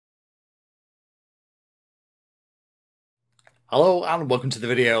Hello and welcome to the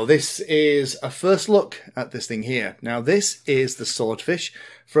video. This is a first look at this thing here. Now this is the Swordfish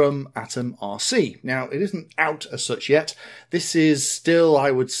from AtomRC. Now it isn't out as such yet. This is still,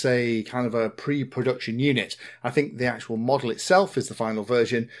 I would say, kind of a pre-production unit. I think the actual model itself is the final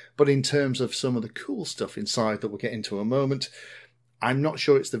version, but in terms of some of the cool stuff inside that we'll get into in a moment, I'm not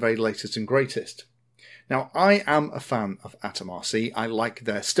sure it's the very latest and greatest. Now, I am a fan of AtomRC. I like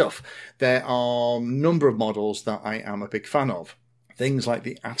their stuff. There are a number of models that I am a big fan of. Things like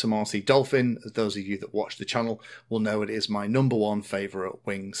the AtomRC Dolphin, as those of you that watch the channel will know, it is my #1 favourite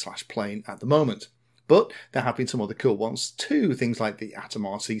wing/plane at the moment. But there have been some other cool ones too, things like the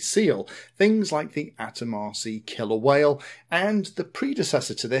AtomRC Seal, things like the AtomRC Killer Whale, and the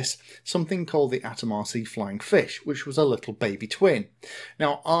predecessor to this, something called the AtomRC Flying Fish, which was a little baby twin.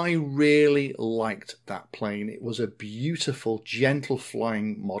 Now, I really liked that plane. It was a beautiful, gentle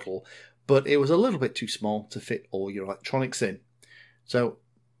flying model, but it was a little bit too small to fit all your electronics in. So,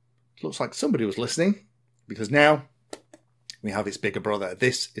 it looks like somebody was listening, because now we have its bigger brother.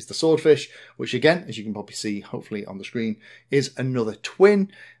 This is the Swordfish, which again, as you can probably see, hopefully on the screen, is another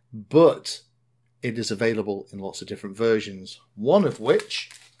twin, but it is available in lots of different versions, one of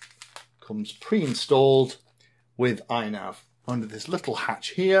which comes pre-installed with INAV. Under this little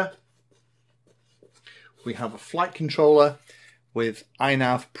hatch here, we have a flight controller with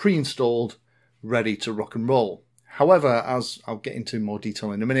INAV pre-installed, ready to rock and roll. However, as I'll get into more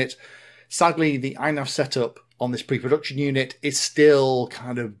detail in a minute, sadly, the INAV setup on this pre-production unit is still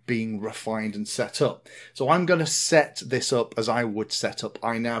kind of being refined and set up. So I'm going to set this up as I would set up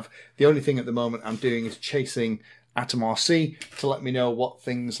INAV. The only thing at the moment I'm doing is chasing AtomRC to let me know what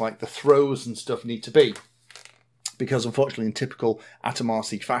things like the throws and stuff need to be. Because unfortunately, in typical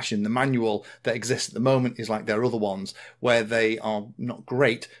AtomRC fashion, the manual that exists at the moment is like their other ones, where they are not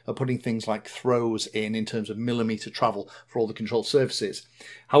great at putting things like throws in terms of millimeter travel for all the control surfaces.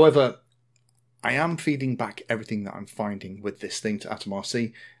 However, I am feeding back everything that I'm finding with this thing to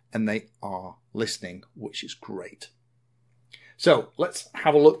AtomRC, and they are listening, which is great. So let's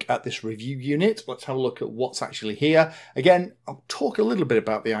have a look at this review unit. Let's have a look at what's actually here. Again, I'll talk a little bit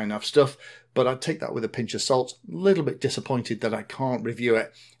about the INAV stuff, but I'd take that with a pinch of salt. A little bit disappointed that I can't review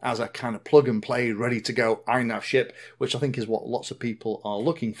it as a kind of plug and play, ready to go INAV ship, which I think is what lots of people are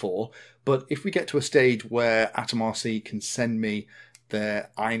looking for. But if we get to a stage where AtomRC can send me their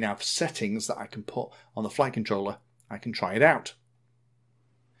INAV settings that I can put on the flight controller, I can try it out.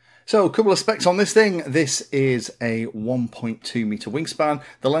 So a couple of specs on this thing. This is a 1.2 meter wingspan.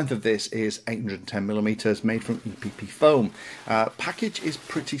 The length of this is 810 millimeters, made from EPP foam. Package is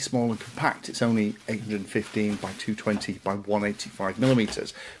pretty small and compact. It's only 815 by 220 by 185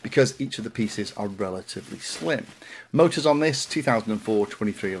 millimeters, because each of the pieces are relatively slim. Motors on this, 2004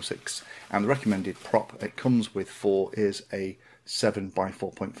 2306, and the recommended prop it comes with for is a 7 by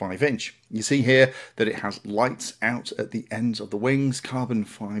 4.5 inch. You see here that it has lights out at the ends of the wings, carbon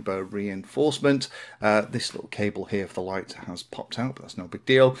fibre reinforcement. This little cable here for the light has popped out, but that's no big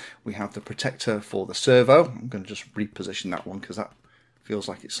deal. We have the protector for the servo. I'm going to just reposition that one because that feels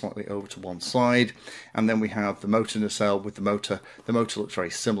like it's slightly over to one side. And then we have the motor nacelle with the motor. The motor looks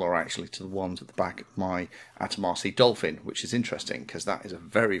very similar actually to the ones at the back of my AtomRC Dolphin, which is interesting because that is a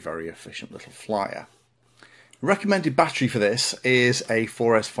very, very efficient little flyer. Recommended battery for this is a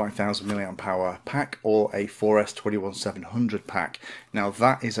 4S 5000 mAh pack or a 4S 21700 pack. Now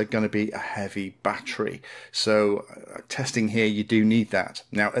that is going to be a heavy battery, so testing here you do need that.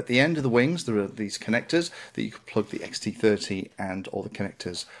 Now at the end of the wings there are these connectors that you can plug the XT30 and all the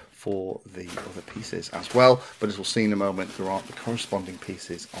connectors for the other pieces as well, but as we'll see in a moment, there aren't the corresponding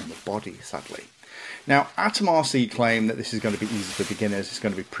pieces on the body, sadly. Now, AtomRC claim that this is going to be easy for beginners. It's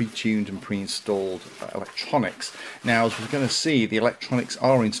going to be pre-tuned and pre-installed electronics. Now, as we're going to see, the electronics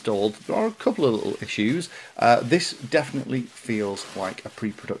are installed. There are a couple of little issues. This definitely feels like a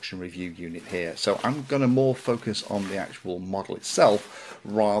pre-production review unit here. So I'm going to more focus on the actual model itself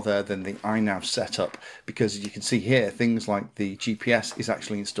rather than the INAV setup, because as you can see here, things like the GPS is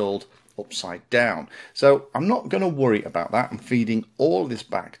actually installed upside down. So I'm not going to worry about that. I'm feeding all of this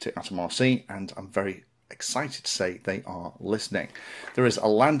back to AtomRC, and I'm very excited to say they are listening. There is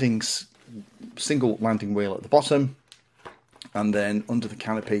a single landing wheel at the bottom, and then under the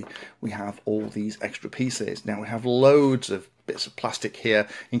canopy we have all these extra pieces. Now we have loads of bits of plastic here,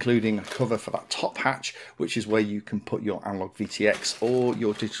 including a cover for that top hatch, which is where you can put your analog VTX or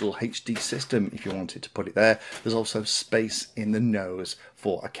your digital HD system if you wanted to put it there. There's also space in the nose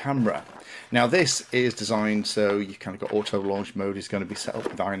for a camera. Now this is designed so you've kind of got auto launch mode is going to be set up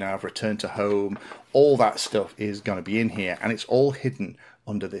with INAV, return to home, all that stuff is going to be in here, and it's all hidden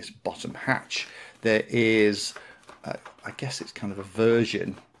under this bottom hatch. There is I guess it's kind of a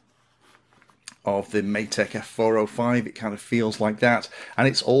version of the Maytech F405. It kind of feels like that, and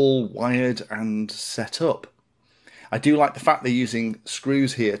it's all wired and set up. I do like the fact they're using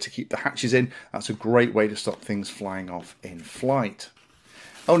screws here to keep the hatches in. That's a great way to stop things flying off in flight.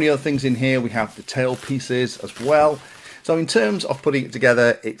 Only other things in here, we have the tail pieces as well. So in terms of putting it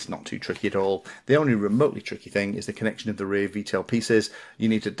together, it's not too tricky at all. The only remotely tricky thing is the connection of the rear V-tail pieces. You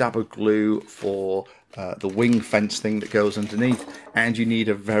need a dab of glue for the wing fence thing that goes underneath, and you need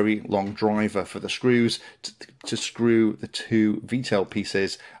a very long driver for the screws to screw the two V-tail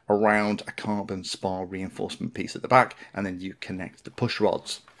pieces around a carbon spar reinforcement piece at the back, and then you connect the push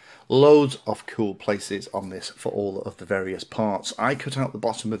rods. Loads of cool places on this for all of the various parts. I cut out the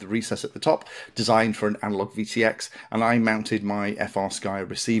bottom of the recess at the top, designed for an analog VTX, and I mounted my FR Sky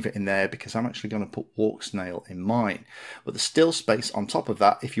receiver in there because I'm actually going to put Walksnail in mine. But there's still space on top of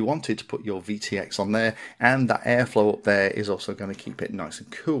that if you wanted to put your VTX on there, and that airflow up there is also going to keep it nice and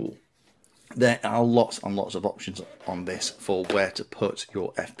cool. There are lots and lots of options on this for where to put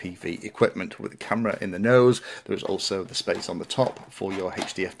your FPV equipment. With the camera in the nose, there's also the space on the top for your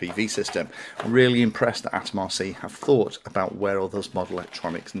HD FPV system. I'm really impressed that AtomRC have thought about where all those model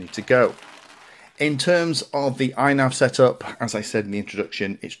electronics need to go. In terms of the INAV setup, as I said in the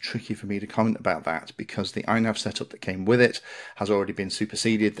introduction, it's tricky for me to comment about that because the INAV setup that came with it has already been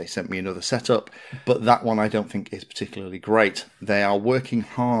superseded. They sent me another setup, but that one I don't think is particularly great. They are working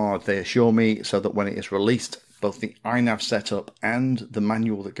hard, they assure me, so that when it is released, both the INAV setup and the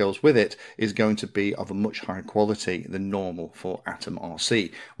manual that goes with it is going to be of a much higher quality than normal for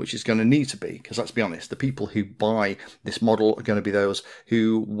AtomRC, which is going to need to be, because let's be honest, the people who buy this model are going to be those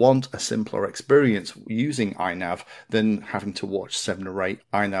who want a simpler experience using INAV than having to watch 7 or 8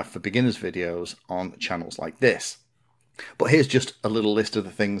 INAV for beginners videos on channels like this. But here's just a little list of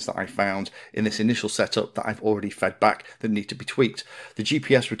the things that I found in this initial setup that I've already fed back that need to be tweaked. The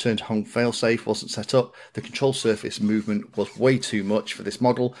GPS return to home failsafe wasn't set up. The control surface movement was way too much for this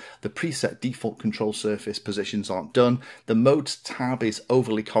model. The preset default control surface positions aren't done. The modes tab is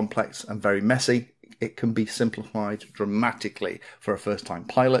overly complex and very messy. It can be simplified dramatically for a first-time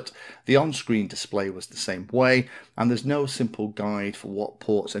pilot. The on-screen display was the same way, and there's no simple guide for what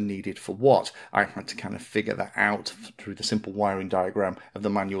ports are needed for what. I had to kind of figure that out through the simple wiring diagram of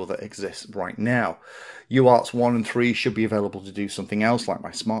the manual that exists right now. UARTs 1 and 3 should be available to do something else like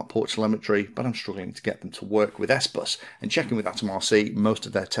my smart port telemetry, but I'm struggling to get them to work with S-Bus. And checking with AtomRC, most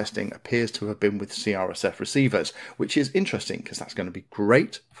of their testing appears to have been with CRSF receivers, which is interesting because that's going to be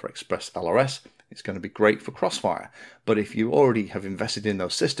great for Express LRS. It's going to be great for Crossfire, but if you already have invested in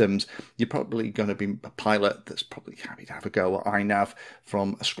those systems, you're probably going to be a pilot that's probably happy to have a go at INAV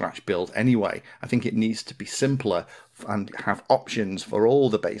from a scratch build anyway. I think it needs to be simpler and have options for all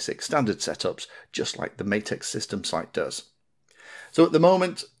the basic standard setups, just like the Maytech system site does. So at the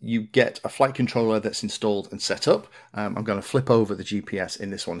moment, you get a flight controller that's installed and set up. I'm going to flip over the GPS in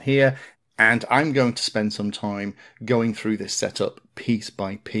this one here. And I'm going to spend some time going through this setup piece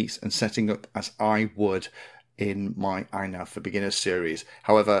by piece and setting up as I would in my INAV for Beginners series.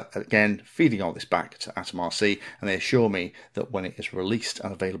 However, again, feeding all this back to AtomRC, and they assure me that when it is released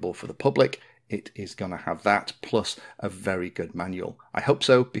and available for the public, it is going to have that plus a very good manual. I hope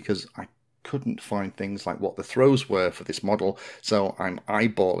so, because I couldn't find things like what the throws were for this model, so I'm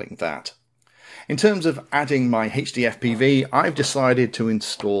eyeballing that. In terms of adding my HD FPV, I've decided to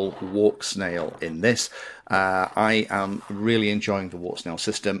install Walksnail in this. I am really enjoying the Walksnail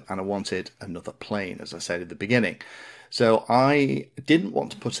system, and I wanted another plane, as I said at the beginning. So I didn't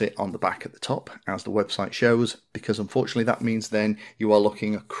want to put it on the back at the top, as the website shows, because unfortunately that means then you are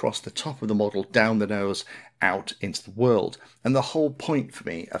looking across the top of the model, down the nose, out into the world. And the whole point for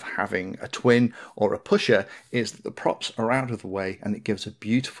me of having a twin or a pusher is that the props are out of the way, and it gives a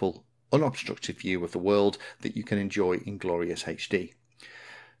beautiful unobstructed view of the world that you can enjoy in glorious HD.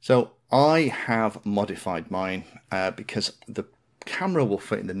 So I have modified mine because the camera will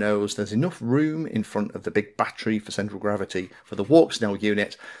fit in the nose. There's enough room in front of the big battery for central gravity for the Walksnail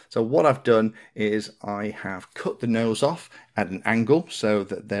unit. So what I've done is I have cut the nose off at an angle so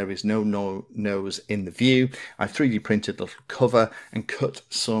that there is no nose in the view. I 3D printed the little cover and cut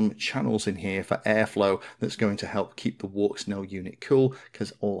some channels in here for airflow that's going to help keep the Walksnail unit cool,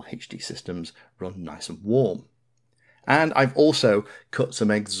 because all HD systems run nice and warm. And I've also cut some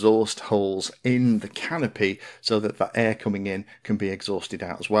exhaust holes in the canopy so that the air coming in can be exhausted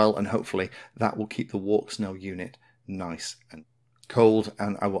out as well, and hopefully that will keep the Walksnail unit nice and cold,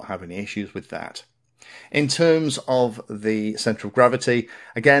 and I won't have any issues with that. In terms of the centre of gravity,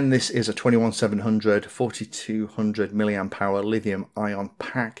 again, this is a 21700, 4200 milliamp hour lithium ion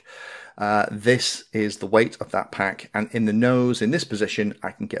pack. This is the weight of that pack, and in the nose, in this position,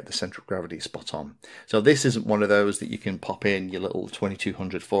 I can get the centre of gravity spot on. So this isn't one of those that you can pop in your little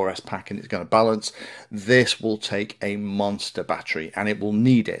 2200 4S pack and it's going to balance. This will take a monster battery, and it will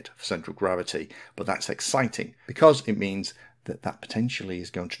need it for central gravity, but that's exciting because it means that that potentially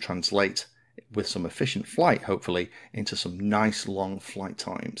is going to translate with some efficient flight, hopefully, into some nice long flight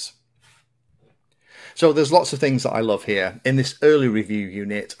times. So there's lots of things that I love here in this early review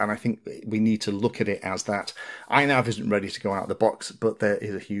unit, and I think we need to look at it as that. INAV isn't ready to go out of the box, but there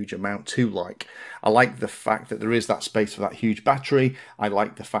is a huge amount to like. I like the fact that there is that space for that huge battery. I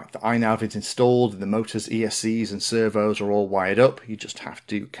like the fact that INAV is installed and the motors, ESCs and servos are all wired up. You just have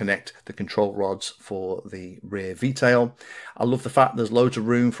to connect the control rods for the rear V-tail. I love the fact there's loads of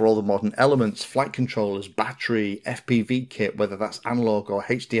room for all the modern elements, flight controllers, battery, FPV kit, whether that's analog or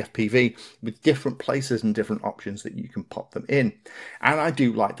HD FPV, with different places and different options that you can pop them in. And I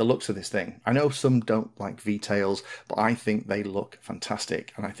do like the looks of this thing. I know some don't like V-tails, but I think they look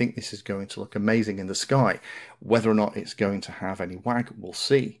fantastic, and I think this is going to look amazing in the sky. Whether or not it's going to have any wag, we'll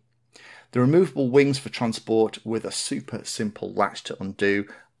see. The removable wings for transport with a super simple latch to undo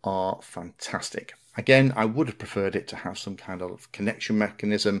are fantastic. Again, I would have preferred it to have some kind of connection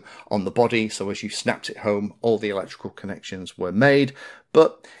mechanism on the body, so as you snapped it home, all the electrical connections were made.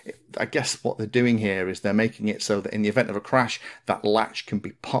 But I guess what they're doing here is they're making it so that in the event of a crash, that latch can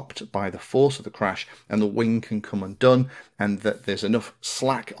be popped by the force of the crash and the wing can come undone, and that there's enough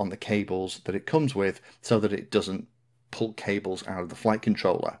slack on the cables that it comes with so that it doesn't pull cables out of the flight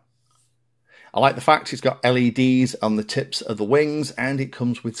controller. I like the fact it's got LEDs on the tips of the wings, and it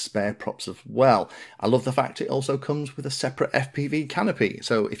comes with spare props as well. I love the fact it also comes with a separate FPV canopy,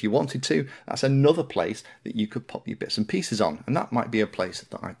 so if you wanted to, that's another place that you could pop your bits and pieces on, and that might be a place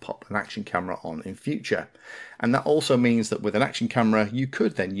that I pop an action camera on in future. And that also means that with an action camera you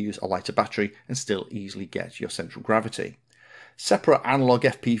could then use a lighter battery and still easily get your central gravity. Separate analog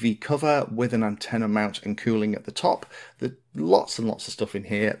FPV cover with an antenna mount and cooling at the top. There's lots and lots of stuff in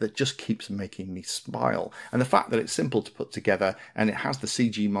here that just keeps making me smile. And the fact that it's simple to put together and it has the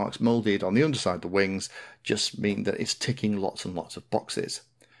CG marks moulded on the underside of the wings just mean that it's ticking lots and lots of boxes.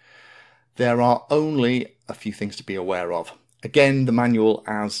 There are only a few things to be aware of. Again, the manual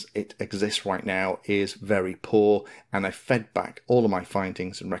as it exists right now is very poor, and I fed back all of my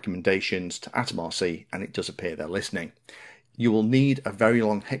findings and recommendations to AtomRC, and it does appear they're listening. You will need a very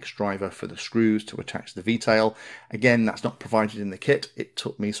long hex driver for the screws to attach the V-tail. Again, that's not provided in the kit. It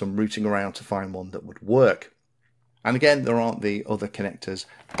took me some rooting around to find one that would work. And again, there aren't the other connectors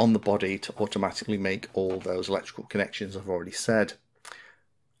on the body to automatically make all those electrical connections I've already said.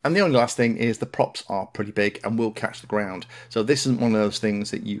 And the only last thing is the props are pretty big and will catch the ground. So this isn't one of those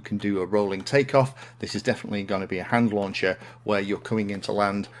things that you can do a rolling takeoff. This is definitely going to be a hand launcher where you're coming into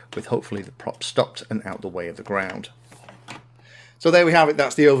land with hopefully the prop stopped and out the way of the ground. So there we have it,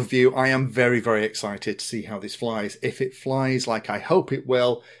 that's the overview. I am very, very excited to see how this flies. If it flies like I hope it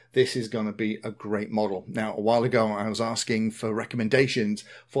will, this is going to be a great model. Now, a while ago I was asking for recommendations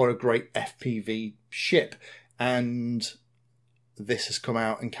for a great FPV ship, and this has come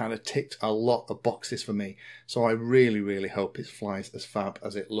out and kind of ticked a lot of boxes for me. So I really, really hope it flies as fab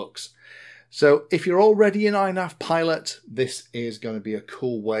as it looks. So if you're already an INAV pilot, this is going to be a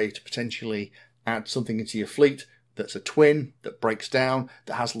cool way to potentially add something into your fleet that's a twin, that breaks down,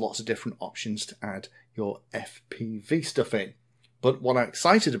 that has lots of different options to add your FPV stuff in. But what I'm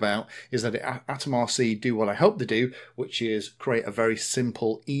excited about is that AtomRC do what I hope they do, which is create a very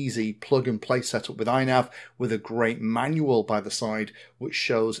simple, easy plug-and-play setup with INAV, with a great manual by the side, which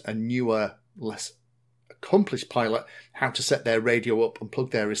shows a newer, less accomplished pilot how to set their radio up and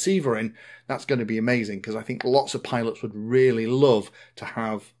plug their receiver in. That's going to be amazing, because I think lots of pilots would really love to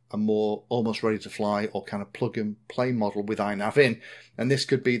have a more almost ready to fly or kind of plug and play model with INAV in. And this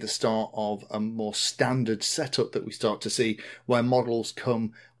could be the start of a more standard setup that we start to see, where models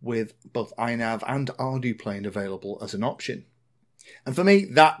come with both INAV and Ardu plane available as an option. And for me,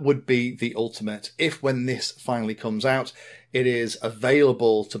 that would be the ultimate. If when this finally comes out, it is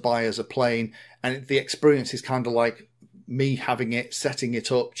available to buy as a plane, and the experience is kind of like me having it, setting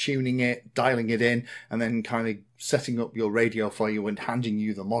it up, tuning it, dialing it in, and then kind of setting up your radio for you and handing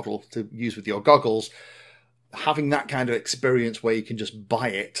you the model to use with your goggles. Having that kind of experience where you can just buy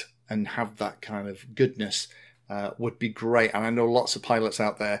it and have that kind of goodness would be great. And I know lots of pilots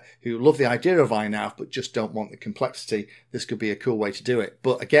out there who love the idea of INAV but just don't want the complexity. This could be a cool way to do it.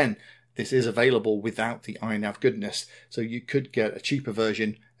 But again, this is available without the INAV goodness, so you could get a cheaper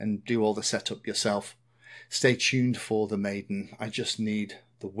version and do all the setup yourself. Stay tuned for the maiden. I just need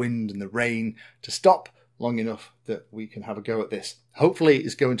the wind and the rain to stop long enough that we can have a go at this. Hopefully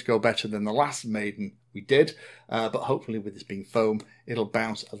it's going to go better than the last maiden we did, but hopefully with this being foam, it'll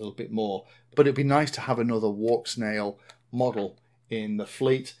bounce a little bit more. But it'd be nice to have another Walksnail model in the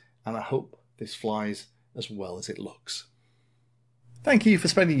fleet, and I hope this flies as well as it looks. Thank you for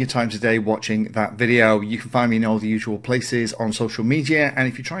spending your time today watching that video. You can find me in all the usual places on social media, and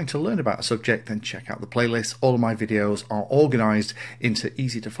if you're trying to learn about a subject, then check out the playlist. All of my videos are organised into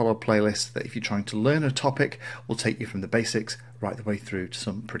easy to follow playlists that if you're trying to learn a topic will take you from the basics right the way through to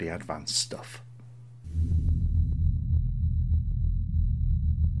some pretty advanced stuff.